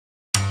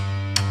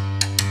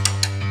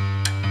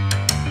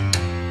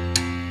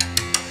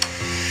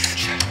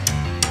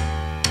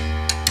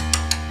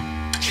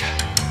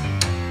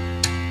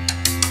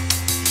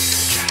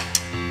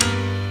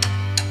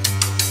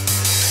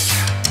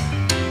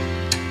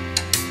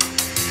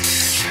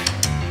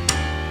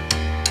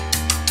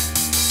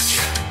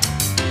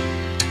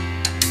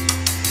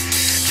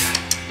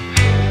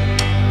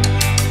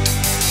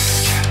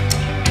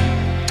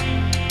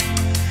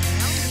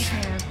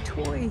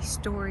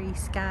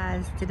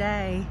skies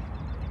today.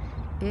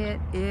 It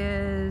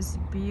is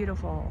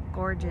beautiful,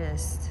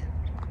 gorgeous.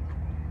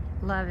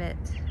 Love it.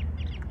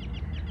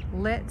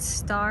 Let's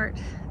start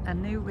a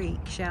new week,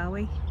 shall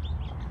we?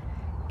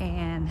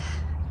 And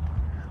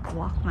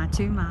walk my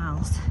 2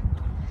 miles.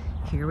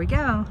 Here we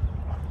go.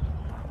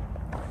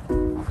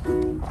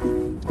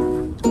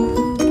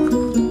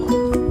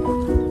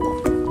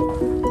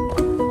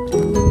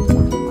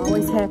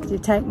 Always happy to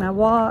take my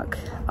walk.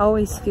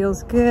 Always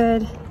feels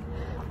good.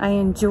 I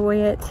enjoy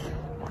it.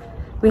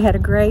 We had a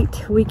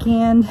great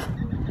weekend.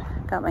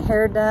 Got my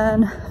hair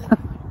done.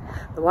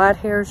 The white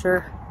hairs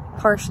are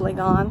partially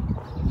gone.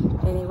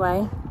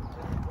 Anyway,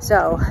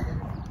 so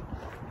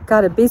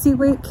got a busy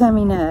week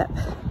coming up.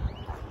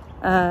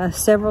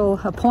 Several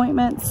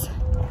appointments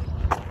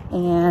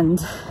and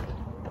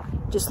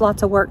just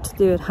lots of work to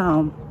do at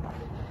home.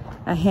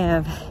 I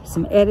have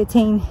some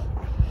editing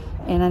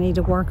and I need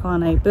to work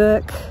on a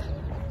book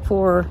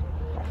for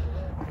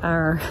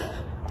our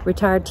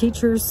retired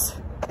teachers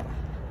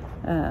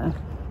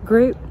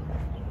group.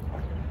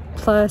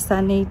 Plus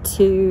I need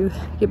to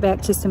get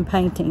back to some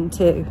painting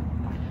too.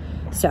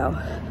 So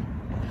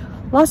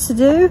lots to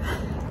do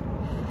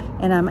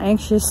and I'm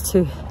anxious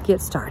to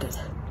get started.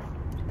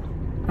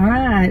 All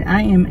right,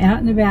 I am out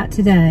and about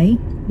today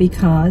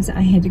because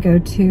I had to go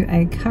to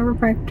a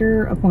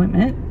chiropractor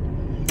appointment.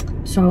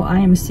 So I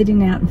am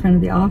sitting out in front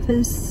of the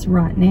office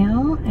right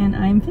now and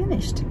I'm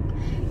finished.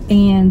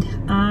 And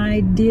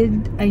I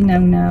did a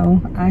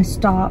no-no. I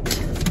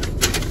stopped.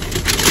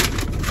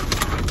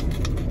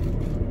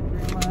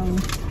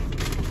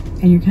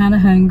 And you're kind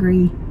of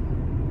hungry.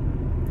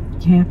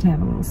 You have to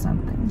have a little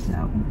something,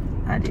 so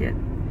I did.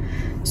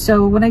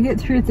 So when I get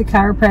through at the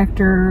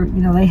chiropractor,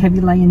 you know, they have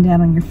you laying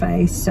down on your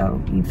face,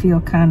 so you feel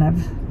kind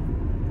of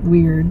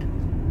weird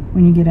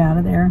when you get out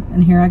of there.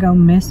 And here I go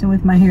messing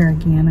with my hair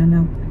again. I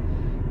know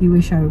you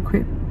wish I would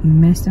quit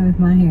messing with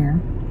my hair.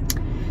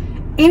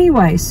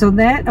 Anyway, so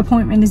that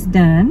appointment is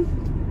done.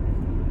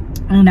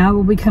 And I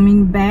will be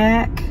coming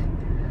back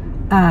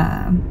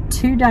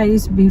 2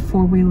 days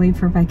before we leave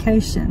for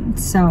vacation.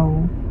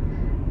 So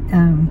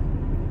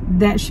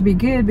that should be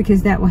good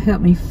because that will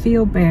help me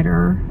feel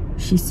better,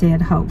 she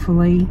said,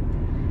 hopefully,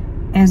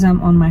 as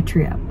I'm on my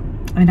trip.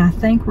 And I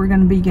think we're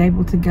going to be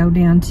able to go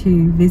down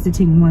to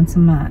visiting once a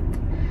month.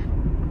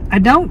 I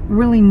don't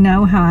really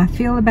know how I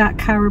feel about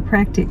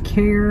chiropractic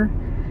care,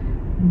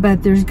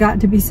 but there's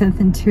got to be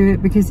something to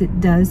it because it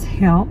does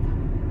help.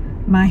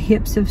 My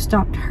hips have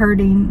stopped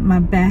hurting. My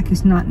back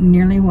is not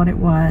nearly what it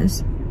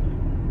was.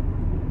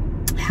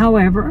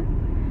 However,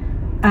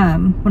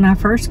 when I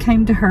first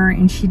came to her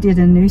and she did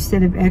a new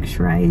set of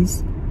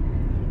x-rays,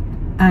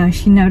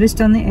 she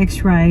noticed on the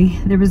x-ray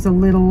there was a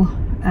little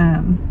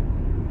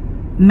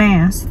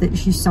mass that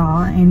she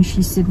saw, and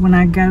she said when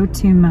I go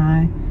to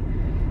my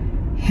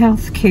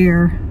health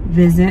care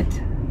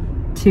visit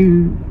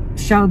to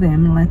show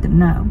them and let them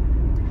know.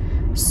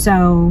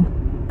 So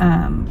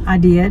I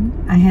did.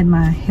 I had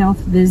my health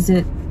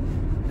visit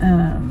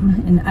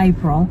in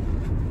April.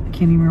 I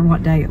can't even remember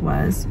what day it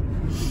was.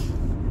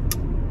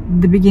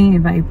 The beginning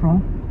of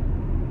April.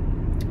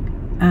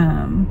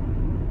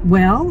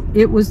 Well,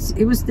 it was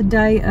the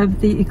day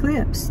of the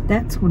eclipse.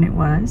 That's when it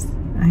was.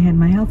 I had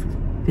my health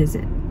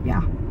visit.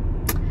 Yeah.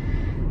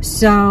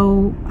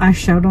 So I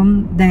showed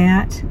them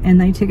that, and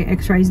they took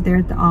x-rays there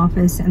at the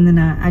office, and then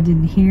I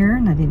didn't hear,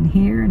 and I didn't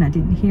hear, and I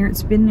didn't hear.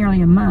 It's been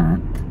nearly a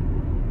month.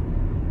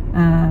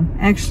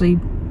 Actually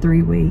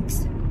 3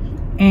 weeks.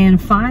 And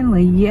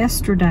finally,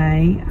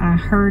 yesterday, I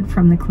heard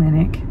from the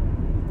clinic,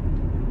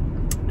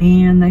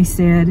 and they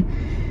said,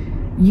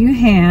 you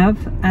have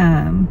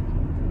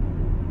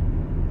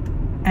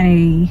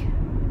a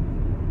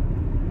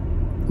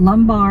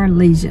lumbar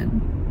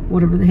lesion,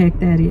 whatever the heck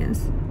that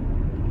is.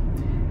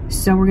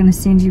 So we're going to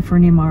send you for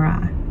an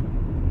MRI.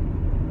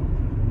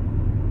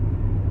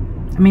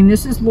 I mean,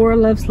 this is Lora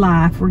Loves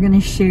Life. We're going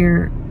to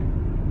share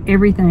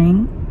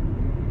everything.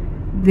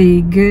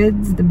 The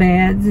goods, the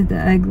bads, the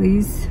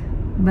uglies,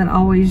 but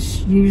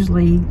always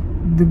usually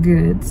the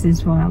goods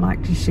is what I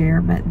like to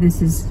share. But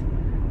this is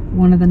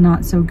one of the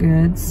not so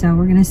good. So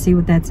we're going to see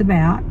what that's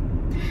about.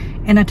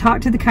 And I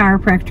talked to the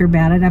chiropractor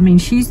about it. I mean,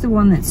 she's the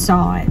one that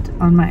saw it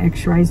on my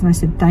x-rays, and I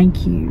said,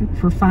 thank you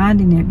for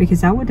finding it,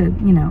 because I would have,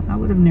 you know, I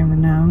would have never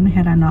known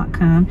had I not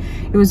come.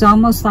 It was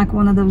almost like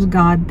one of those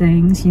God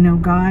things, you know,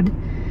 God,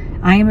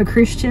 I am a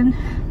Christian.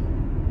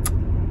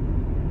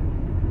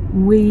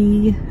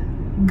 We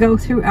go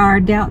through our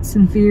doubts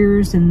and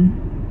fears and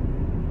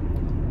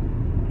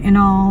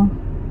all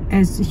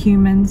as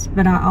humans,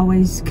 but I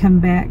always come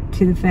back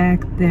to the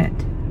fact that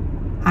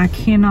I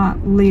cannot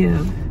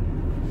live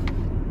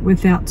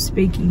without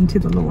speaking to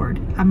the Lord.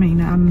 I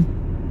mean, I'm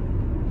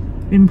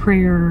in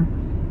prayer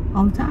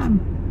all the time.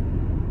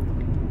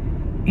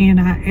 And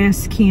I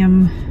ask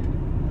Him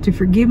to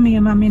forgive me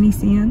of my many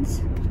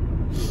sins.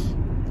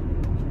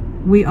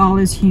 We all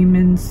as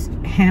humans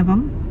have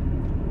them.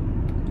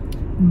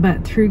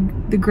 But through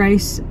the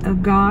grace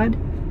of God,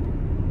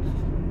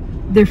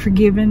 they're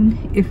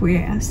forgiven if we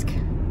ask.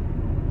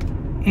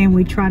 and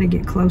we try to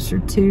get closer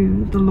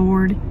to the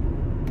Lord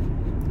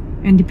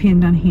and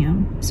depend on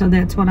Him. So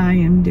that's what I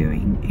am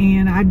doing.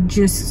 And I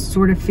just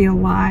sort of feel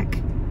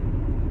like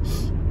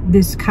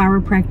this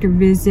chiropractor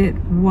visit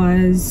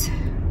was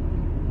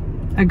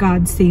a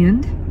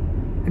godsend,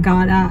 a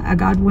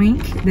God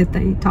wink that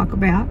they talk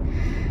about,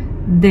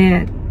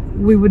 that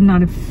we would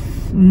not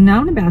have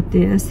known about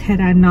this had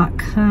I not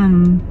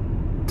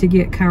come to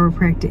get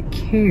chiropractic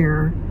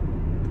care.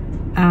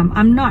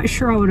 I'm not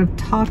sure I would have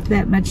talked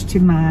that much to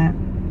my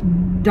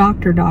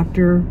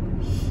doctor.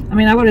 I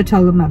mean, I would have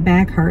told them my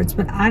back hurts,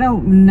 but I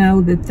don't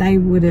know that they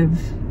would have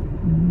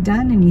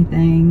done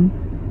anything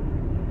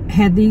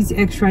had these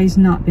x-rays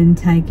not been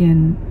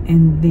taken,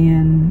 and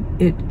then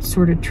it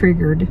sort of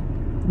triggered,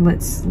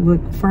 let's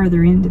look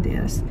further into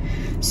this.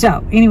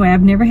 So anyway,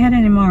 I've never had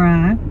an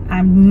MRI.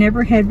 I've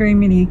never had very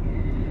many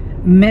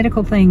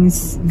medical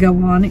things go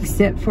on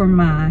except for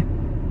my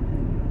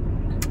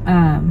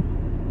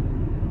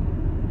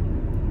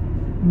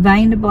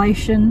vein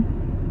ablation,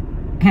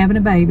 having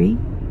a baby.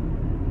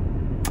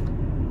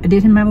 I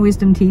did have my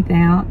wisdom teeth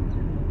out.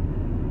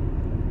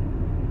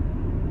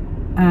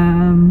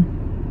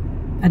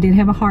 I did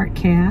have a heart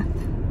cath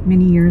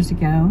many years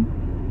ago.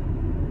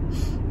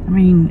 I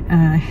mean,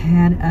 I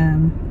had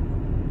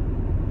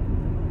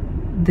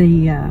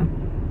the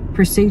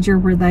procedure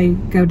where they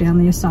go down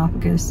the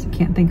esophagus. I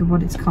can't think of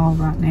what it's called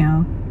right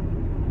now.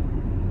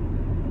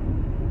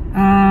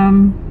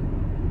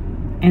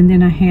 And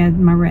then I had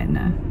my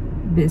retina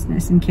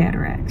business and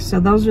cataracts. So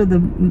those are the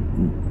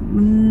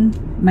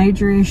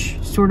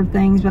major-ish sort of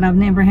things, but I've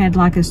never had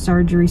like a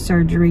surgery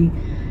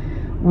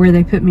where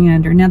they put me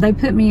under. Now, they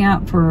put me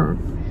out for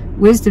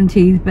wisdom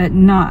teeth, but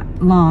not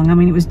long. I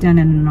mean, it was done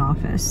in an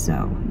office,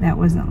 so that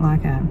wasn't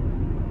like a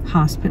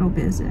hospital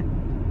visit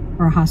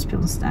or a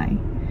hospital stay.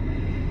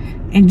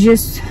 And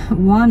just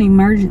one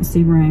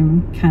emergency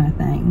room kind of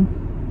thing,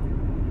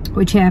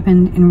 which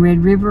happened in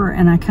Red River,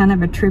 and I kind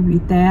of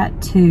attribute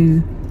that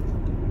to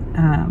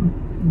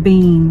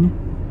being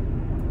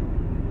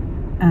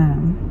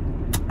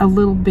a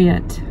little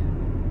bit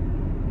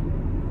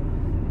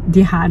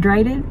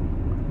dehydrated,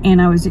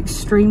 and I was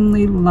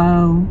extremely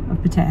low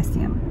of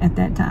potassium at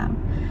that time.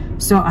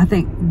 So I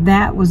think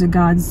that was a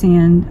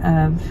godsend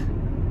of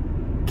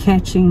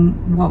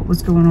catching what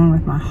was going on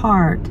with my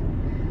heart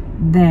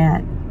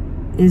that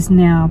is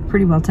now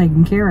pretty well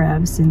taken care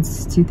of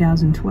since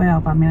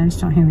 2012. I mean, I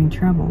just don't have any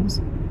troubles.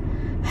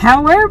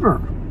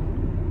 However,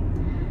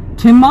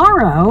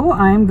 tomorrow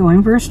I am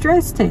going for a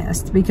stress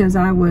test because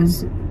I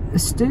was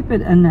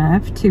stupid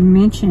enough to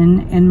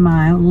mention in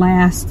my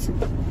last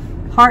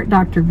heart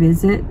doctor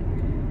visit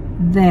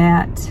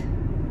that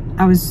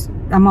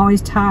I'm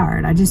always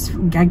tired. I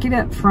get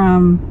up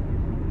from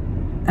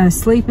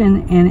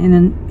sleeping,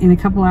 and in a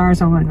couple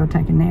hours I want to go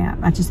take a nap.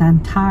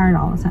 I'm tired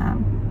all the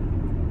time.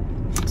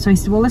 So he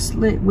said, well,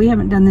 we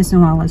haven't done this in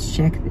a while, let's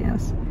check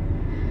this.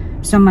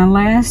 So my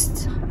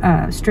last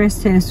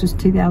stress test was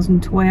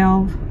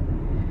 2012.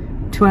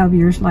 12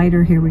 years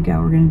later, here we go,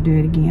 we're going to do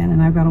it again,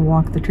 and I've got to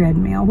walk the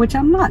treadmill, which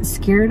I'm not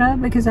scared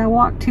of because I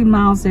walk 2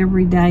 miles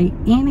every day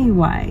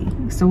anyway.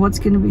 So what's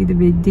going to be the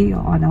big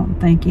deal? I don't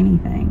think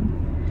anything.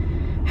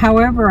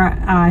 However,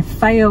 I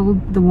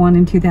failed the one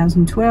in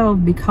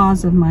 2012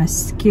 because of my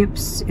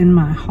skips in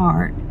my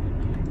heart.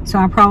 So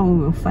I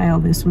probably will fail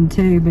this one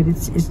too, but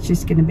it's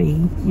just going to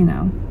be, you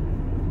know,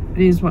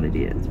 it is what it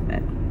is.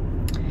 But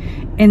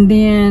and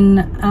then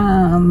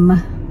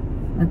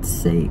let's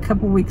see, a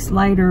couple weeks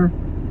later,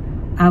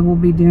 I will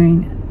be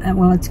doing,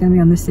 well, it's going to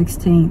be on the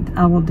 16th.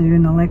 I will do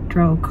an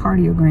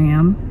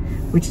electrocardiogram,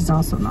 which is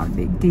also not a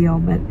big deal,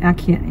 but I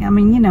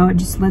mean, you know, it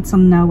just lets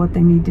them know what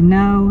they need to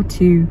know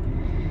to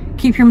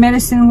keep your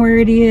medicine where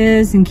it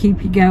is and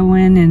keep you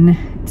going. And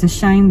it's a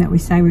shame that we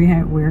say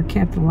we're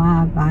kept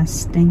alive by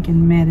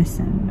stinking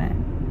medicine,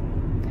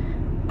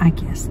 but I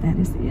guess that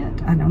is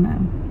it. I don't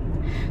know.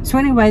 So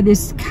anyway,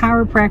 this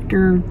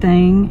chiropractor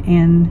thing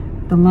and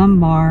the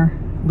lumbar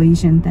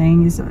lesion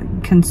thing is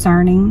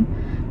concerning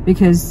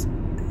because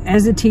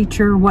as a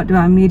teacher, what do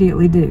I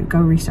immediately do? Go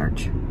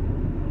research.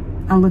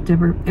 I looked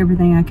over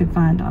everything I could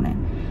find on it.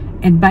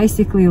 And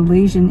basically a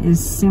lesion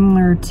is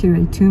similar to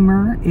a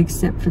tumor,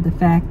 except for the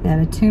fact that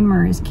a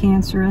tumor is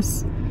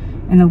cancerous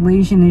and a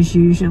lesion is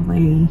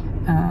usually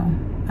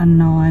a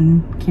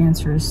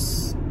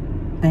non-cancerous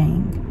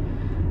thing,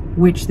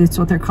 which that's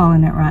what they're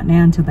calling it right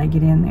now until they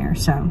get in there.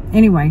 So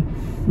anyway,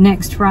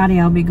 next Friday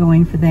I'll be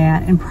going for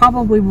that, and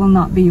probably will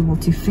not be able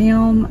to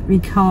film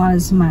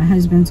because my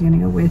husband's going to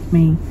go with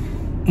me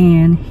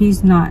and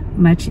he's not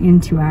much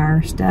into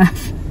our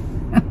stuff.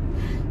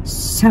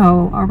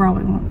 So I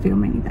probably won't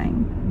film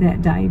anything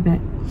that day, but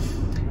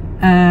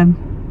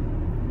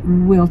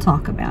we'll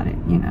talk about it,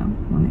 you know,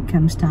 when it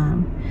comes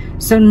time.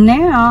 So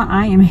now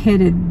I am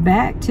headed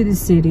back to the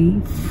city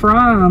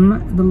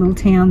from the little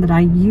town that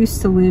I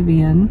used to live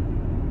in,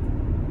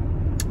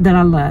 that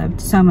I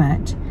loved so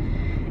much.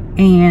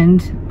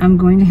 And I'm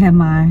going to have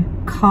my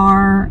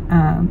car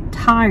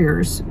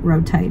tires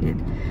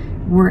rotated.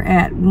 We're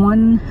at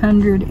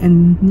 100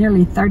 and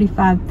nearly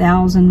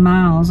 35,000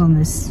 miles on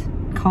this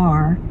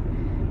car.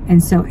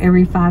 And so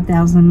every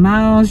 5,000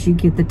 miles, you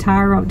get the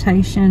tire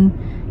rotation,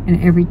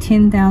 and every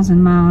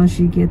 10,000 miles,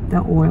 you get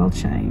the oil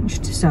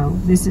changed. So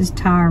this is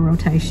tire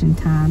rotation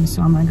time,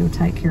 so I'm gonna go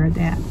take care of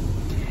that.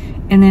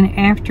 And then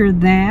after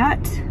that,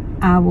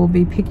 I will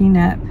be picking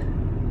up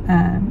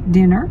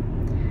dinner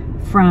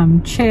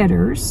from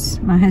Cheddar's.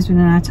 My husband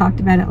and I talked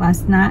about it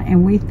last night,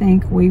 and we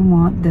think we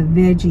want the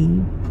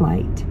veggie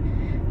plate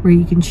where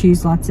you can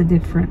choose lots of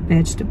different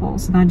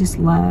vegetables. And I just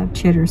love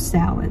Cheddar's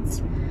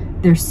salads.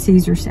 Their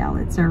Caesar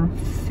salads are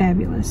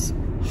fabulous.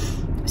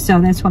 So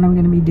that's what I'm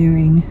going to be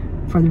doing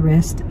for the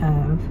rest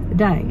of the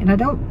day. And I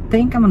don't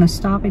think I'm going to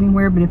stop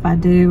anywhere, but if I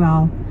do,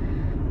 I'll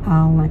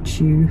let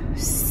you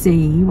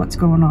see what's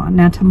going on.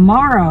 Now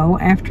tomorrow,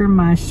 after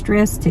my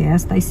stress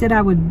test, they said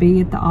I would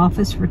be at the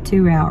office for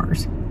 2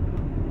 hours.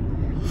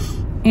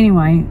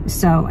 Anyway,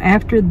 so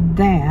after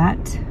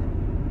that,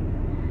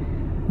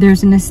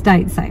 there's an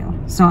estate sale.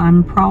 So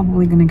I'm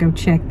probably going to go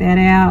check that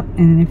out,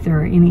 and if there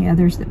are any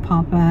others that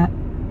pop up.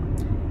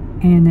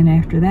 And then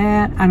after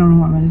that, I don't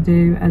know what I'm going to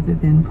do other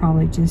than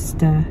probably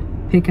just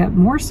pick up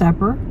more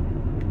supper,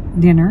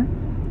 dinner,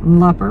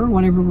 lupper,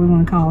 whatever we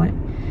want to call it,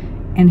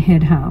 and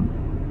head home.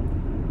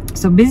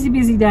 So busy,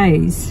 busy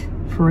days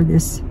for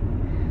this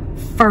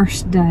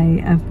first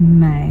day of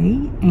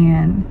May.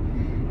 And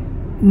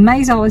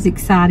May's always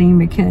exciting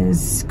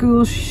because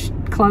school's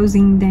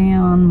closing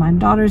down. My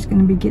daughter's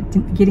going to be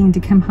getting to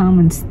come home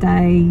and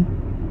stay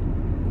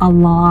a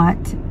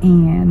lot,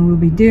 and we'll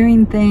be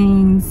doing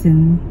things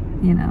and,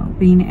 you know,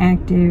 being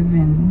active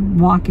and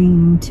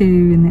walking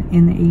too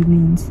in the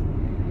evenings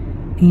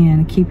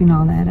and keeping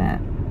all that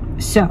up.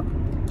 So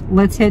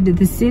let's head to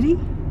the city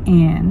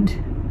and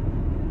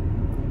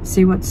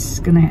see what's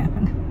going to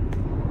happen.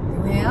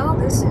 Well,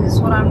 this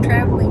is what I'm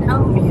traveling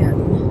home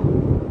in.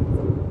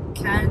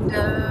 Kind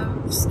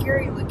of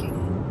scary looking.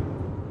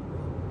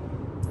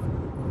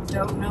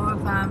 Don't know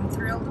if I'm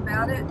thrilled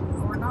about it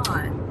or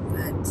not,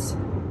 but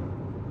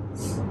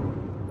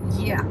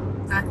yeah,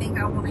 I think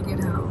I want to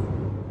get home.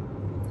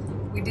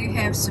 We do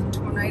have some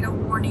tornado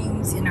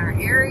warnings in our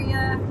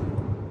area,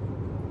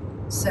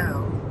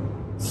 so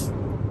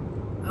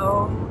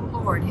oh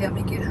Lord, help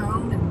me get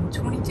home in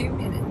 22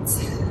 minutes.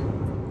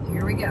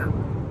 Here we go.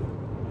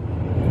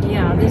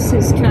 Yeah, this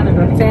is kind of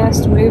a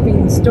fast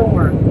moving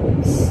storm,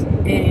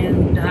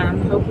 and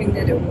I'm hoping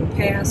that it will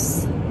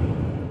pass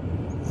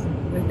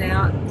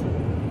without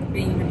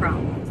being a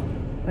problem.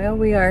 Well,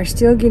 we are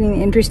still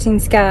getting interesting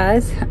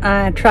skies.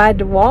 I tried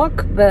to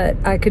walk, but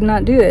I could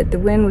not do it. The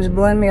wind was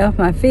blowing me off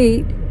my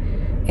feet,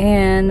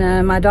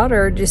 and my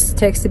daughter just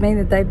texted me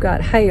that they've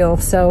got hail.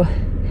 So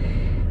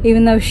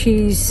even though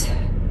she's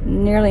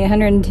nearly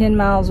 110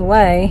 miles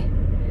away,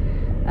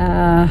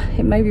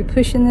 it may be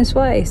pushing this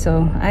way,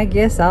 so I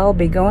guess I'll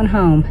be going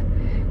home.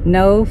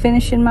 No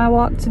finishing my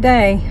walk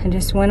today. I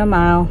just went a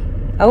mile.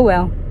 Oh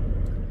well.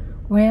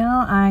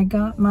 Well, I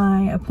got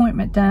my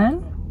appointment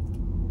done.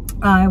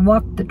 I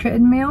walked the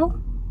treadmill.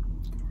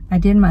 I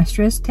did my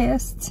stress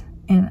tests,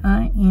 and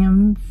I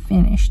am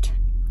finished.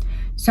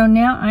 So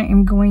now I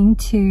am going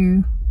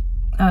to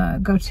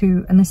go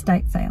to an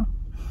estate sale,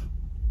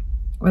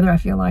 whether I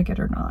feel like it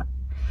or not.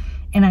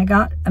 And I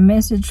got a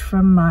message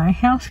from my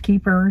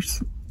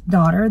housekeeper's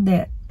daughter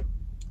that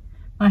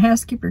my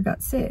housekeeper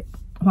got sick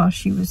while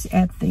she was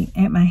at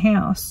my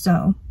house.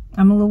 So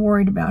I'm a little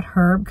worried about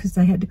her because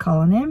they had to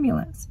call an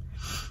ambulance.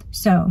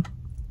 So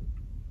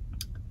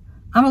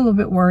I'm a little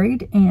bit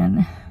worried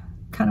and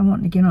kind of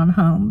wanting to get on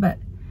home, but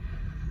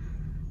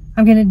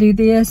I'm going to do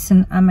this,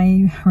 and I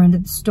may run to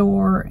the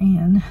store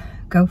and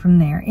go from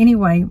there.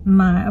 Anyway,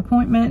 my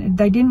appointment,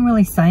 they didn't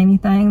really say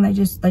anything. They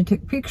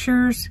took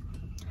pictures.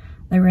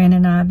 They ran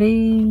an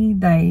IV.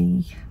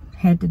 They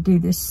had to do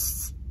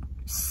this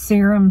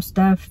serum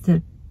stuff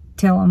to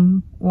tell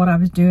them what I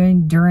was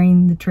doing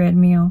during the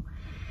treadmill.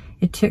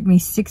 It took me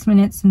 6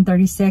 minutes and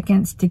 30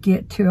 seconds to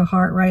get to a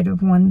heart rate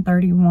of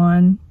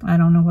 131. I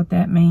don't know what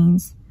that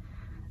means.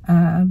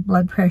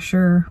 Blood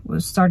pressure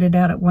started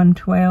out at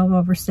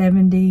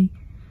 112/70,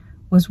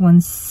 was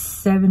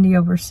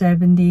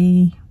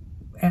 170/70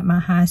 at my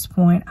highest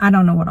point. I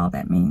don't know what all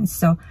that means.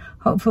 So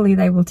hopefully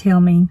they will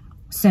tell me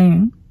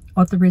soon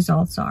what the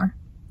results are.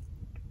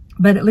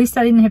 But at least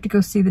I didn't have to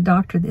go see the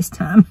doctor this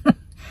time.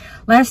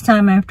 Last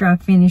time after I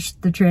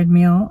finished the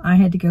treadmill, I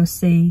had to go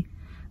see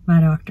my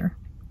doctor.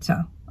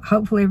 So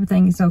hopefully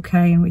everything is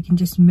okay and we can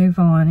just move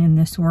on in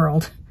this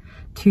world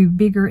to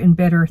bigger and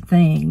better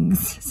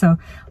things. So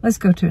let's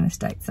go to an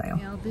estate sale.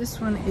 Now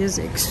this one is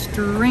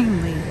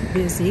extremely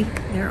busy.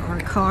 There are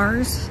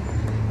cars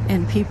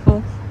and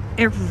people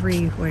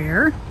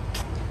everywhere.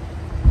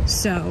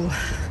 So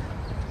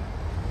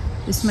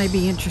this may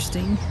be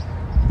interesting,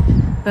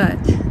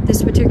 but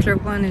this particular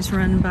one is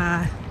run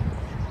by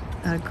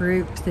a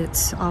group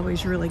that's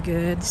always really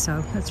good,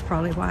 so that's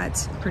probably why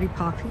it's pretty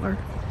popular.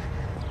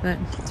 But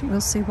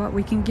we'll see what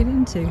we can get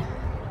into.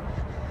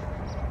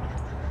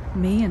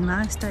 Me and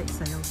my estate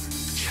sales.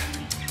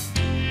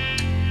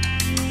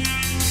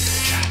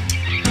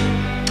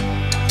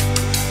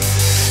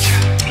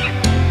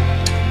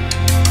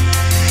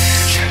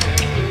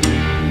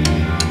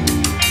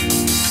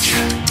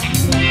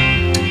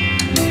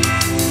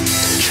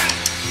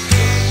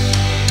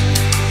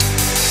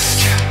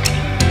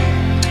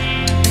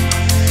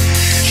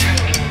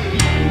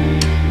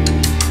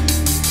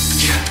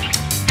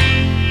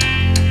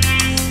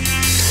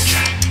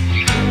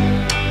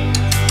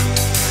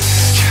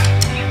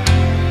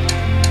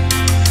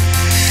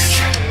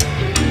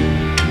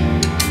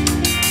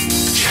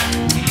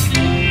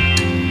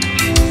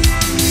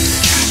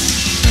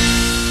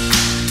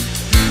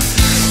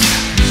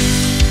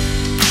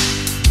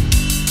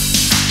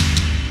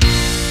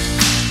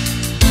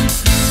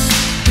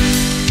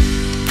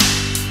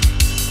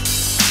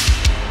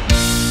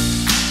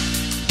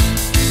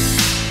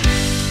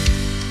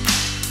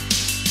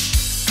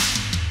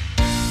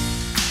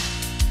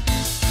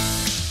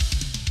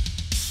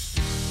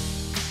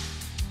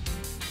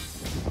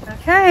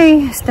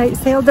 Okay, estate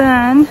sale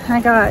done.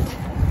 I got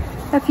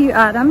a few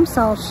items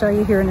I'll show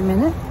you here in a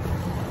minute.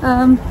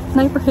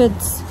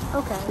 Neighborhoods.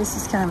 Okay. This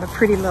is kind of a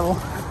pretty little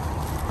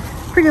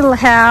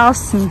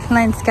house and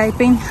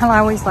landscaping. I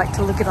always like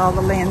to look at all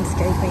the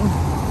landscaping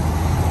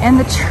and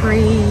the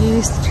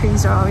trees. The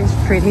trees are always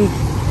pretty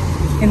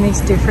in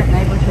these different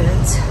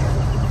neighborhoods.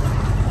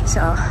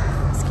 So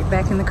let's get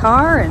back in the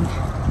car and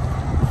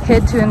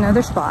head to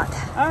another spot.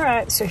 All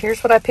right, so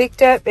here's what I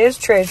picked up as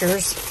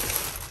treasures.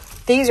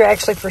 These are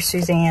actually for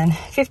Suzanne.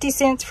 50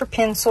 cents for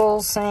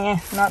pencils,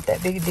 not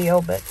that big a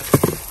deal, but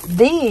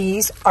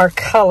these are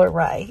Color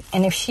Ray.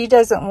 And if she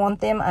doesn't want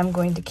them, I'm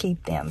going to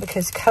keep them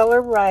because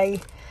Color Ray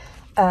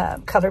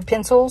colored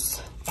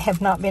pencils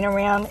have not been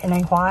around in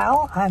a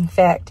while. In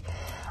fact,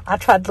 I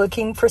tried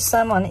looking for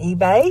some on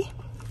eBay,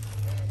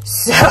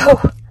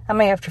 so I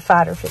may have to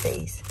fight her for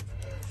these.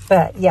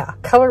 But yeah,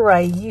 Color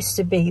Ray used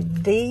to be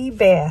the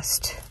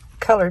best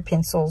colored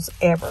pencils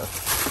ever.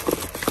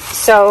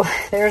 So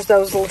there's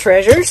those little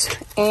treasures.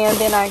 And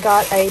then I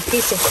got a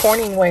piece of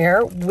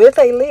Corningware with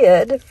a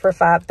lid for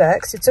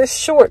 $5. It's a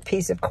short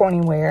piece of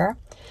Corningware,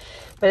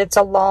 but it's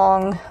a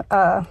long,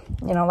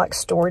 you know, like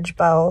storage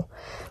bowl.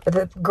 But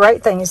the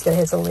great thing is that it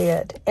has a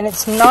lid. And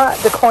it's not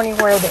the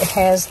Corningware that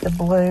has the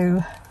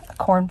blue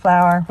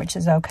cornflower, which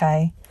is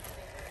okay.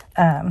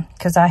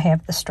 Because I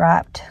have the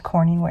striped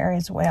Corningware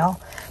as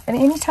well. And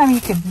anytime you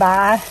could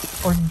buy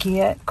or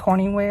get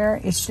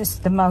Corningware, it's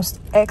just the most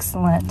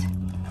excellent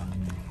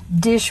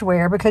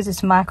dishware because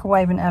it's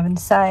microwave and oven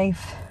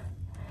safe.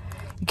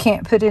 You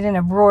can't put it in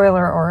a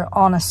broiler or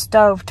on a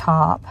stove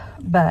top,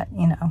 but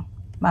you know,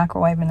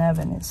 microwave and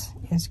oven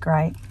is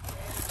great.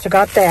 So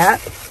got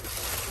that.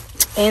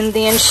 And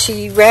then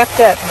she wrapped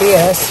up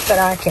this, but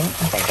I think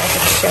I can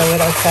show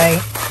it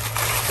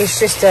okay. It's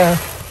just a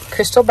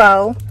crystal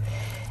bowl.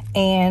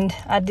 And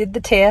I did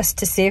the test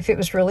to see if it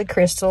was really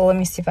crystal. Let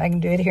me see if I can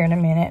do it here in a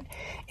minute.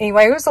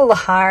 Anyway, it was a little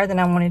higher than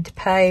I wanted to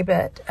pay,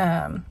 but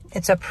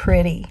it's a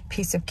pretty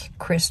piece of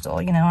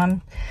crystal. You know,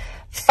 I'm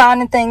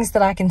finding things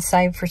that I can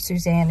save for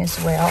Suzanne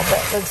as well.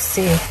 But let's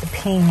see if the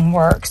ping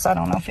works. I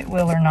don't know if it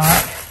will or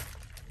not.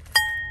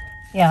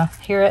 Yeah,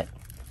 hear it?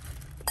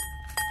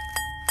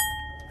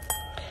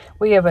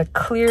 We have a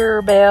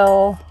clear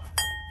bell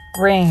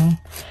ring.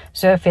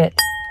 So if it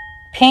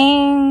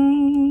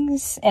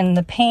pings and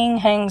the ping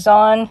hangs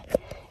on,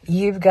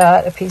 you've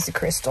got a piece of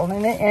crystal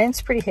in it, and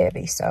it's pretty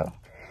heavy, so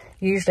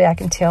usually I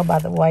can tell by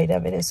the weight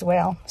of it as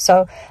well.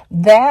 So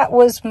that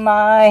was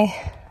my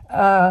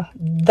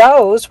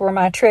those were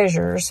my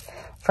treasures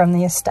from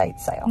the estate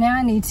sale. Now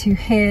I need to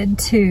head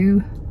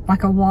to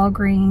like a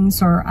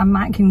Walgreens, or I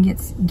might can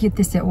get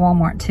this at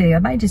Walmart too. I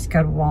might just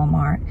go to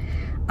Walmart.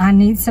 I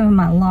need some of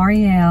my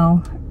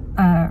L'Oreal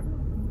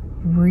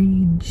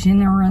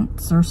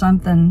Regenerance or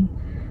something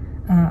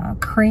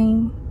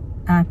cream.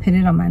 I put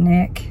it on my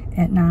neck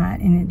at night,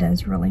 and it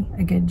does really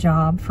a good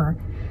job for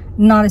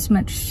not as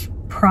much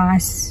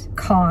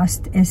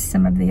cost as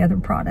some of the other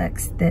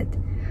products that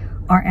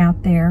are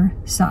out there.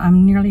 So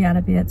I'm nearly out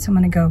of it, so I'm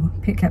going to go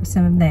pick up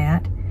some of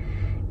that.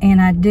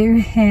 And I do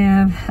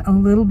have a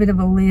little bit of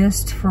a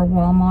list for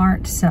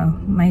Walmart, so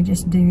may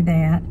just do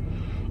that.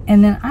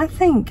 And then I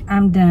think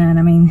I'm done.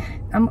 I mean,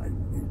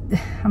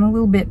 I'm a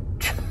little bit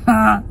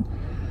I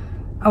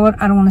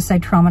don't want to say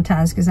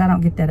traumatized because I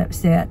don't get that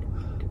upset.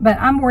 But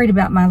I'm worried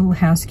about my little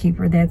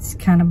housekeeper. That's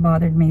kind of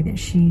bothered me that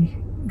she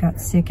got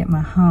sick at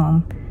my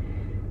home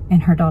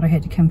and her daughter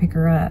had to come pick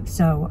her up.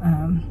 So,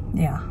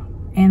 yeah.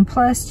 And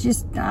plus,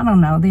 just, I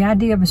don't know, the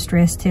idea of a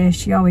stress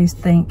test, you always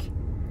think,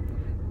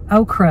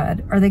 oh,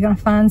 crud, are they going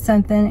to find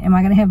something? Am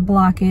I going to have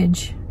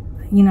blockage?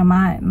 You know,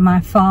 my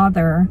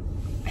father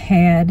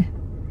had,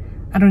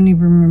 I don't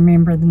even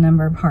remember the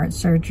number of heart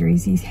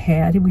surgeries he's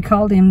had. We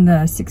called him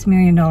the $6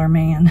 million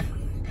man.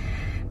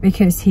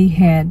 Because he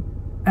had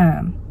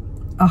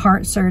a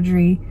heart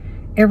surgery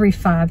every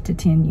 5 to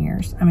 10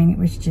 years. I mean, it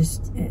was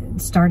just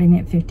starting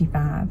at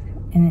 55.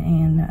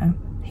 And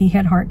he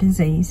had heart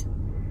disease.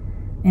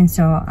 And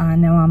so I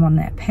know I'm on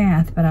that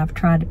path, but I've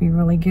tried to be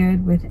really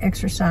good with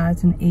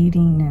exercise and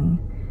eating and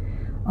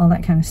all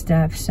that kind of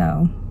stuff.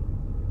 So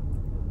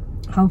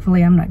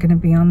hopefully I'm not going to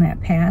be on that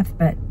path.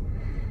 But,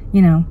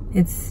 you know,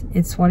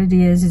 it's what it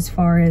is as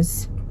far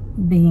as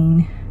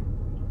being...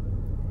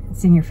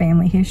 It's in your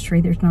family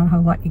history. There's not a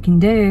whole lot you can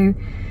do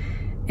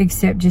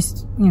except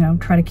just, you know,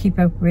 try to keep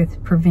up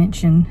with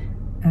prevention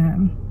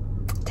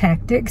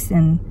tactics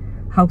and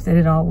hope that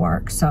it all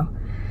works. So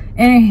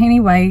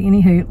anyway,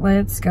 anywho,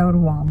 let's go to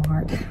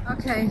Walmart.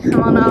 Okay,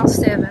 I'm on aisle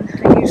 7.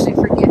 I usually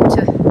forget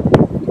to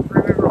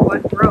remember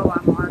what row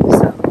I'm on,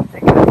 so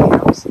that kind of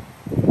helps.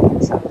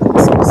 So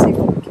let's go see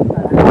what we can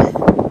find.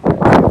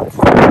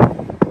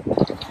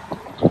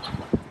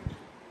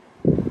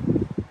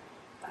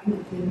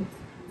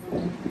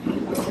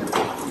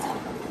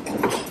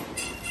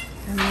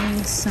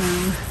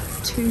 Some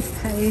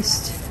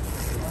toothpaste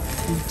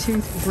and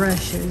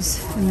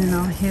toothbrushes, and then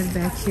I'll head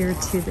back here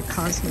to the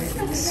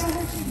cosmetics.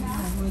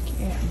 I'll look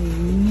at the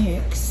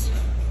NYX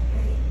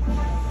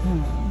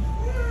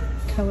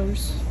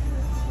colors.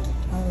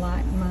 I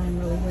like mine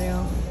really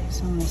well,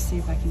 so I'm gonna see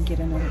if I can get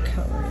another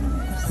color in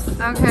this.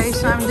 Okay,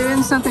 so I'm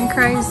doing something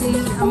crazy.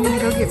 I'm gonna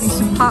go get me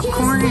some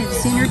popcorn at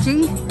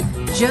Synergy.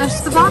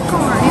 Just the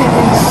popcorn. It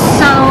is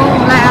so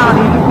loud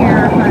in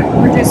here, but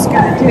we're just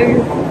gonna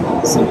do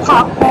some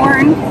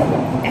popcorn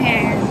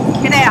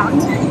and get out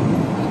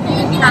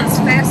as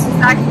fast as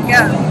I can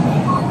go.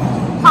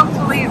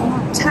 Hopefully it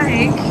won't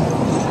take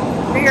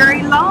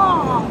very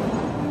long.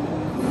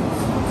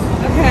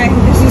 Okay,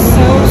 this is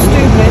so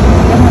stupid,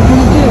 but I'm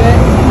gonna do it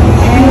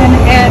and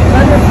add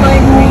other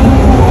flavoring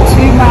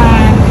to my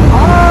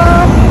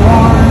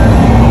popcorn.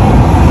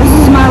 This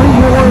is my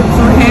reward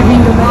for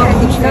having to walk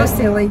the trail. So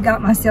silly,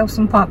 got myself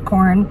some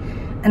popcorn,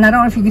 and I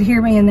don't know if you could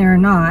hear me in there or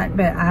not,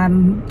 but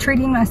I'm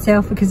treating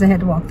myself because I had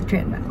to walk the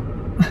treadmill.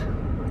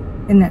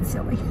 Isn't that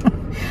silly?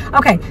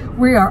 Okay,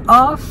 we are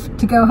off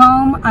to go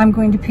home. I'm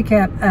going to pick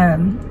up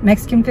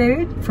Mexican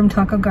food from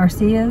Taco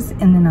Garcia's,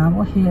 and then I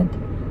will head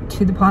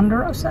to the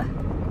Ponderosa.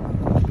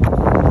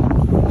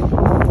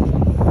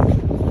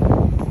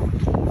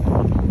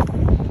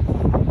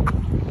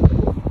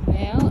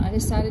 Well, I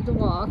decided to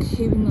walk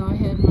even though I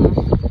had my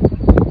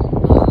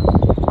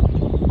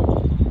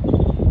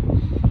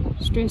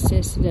stress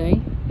test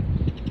today.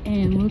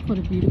 And look what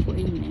a beautiful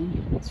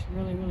evening. It's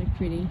really, really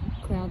pretty.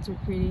 Clouds are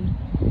pretty.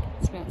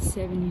 It's about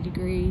 70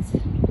 degrees.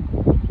 It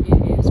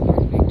is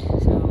perfect.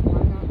 So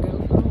why not go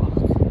for a walk?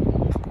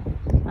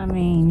 I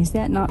mean, is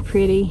that not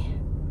pretty?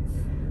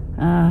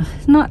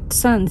 It's not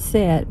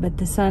sunset, but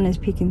the sun is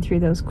peeking through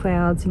those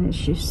clouds, and it's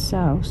just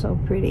so, so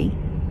pretty.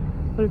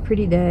 What a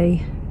pretty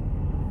day.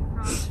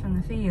 Across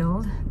from the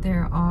field,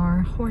 there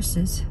are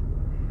horses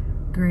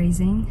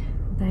grazing.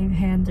 They've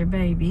had their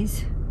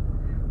babies.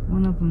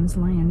 One of them is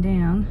laying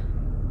down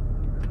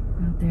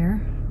out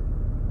there.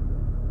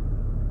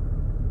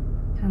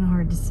 Kind of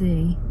hard to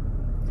see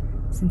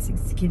since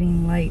it's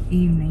getting late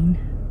evening,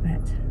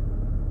 but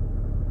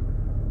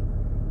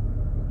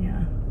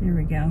yeah, there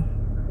we go.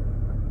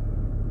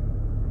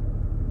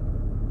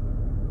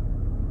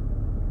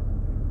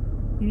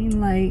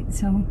 Getting late,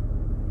 so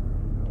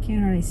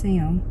can't hardly see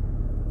them.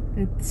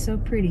 It's so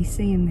pretty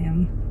seeing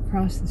them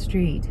across the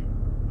street.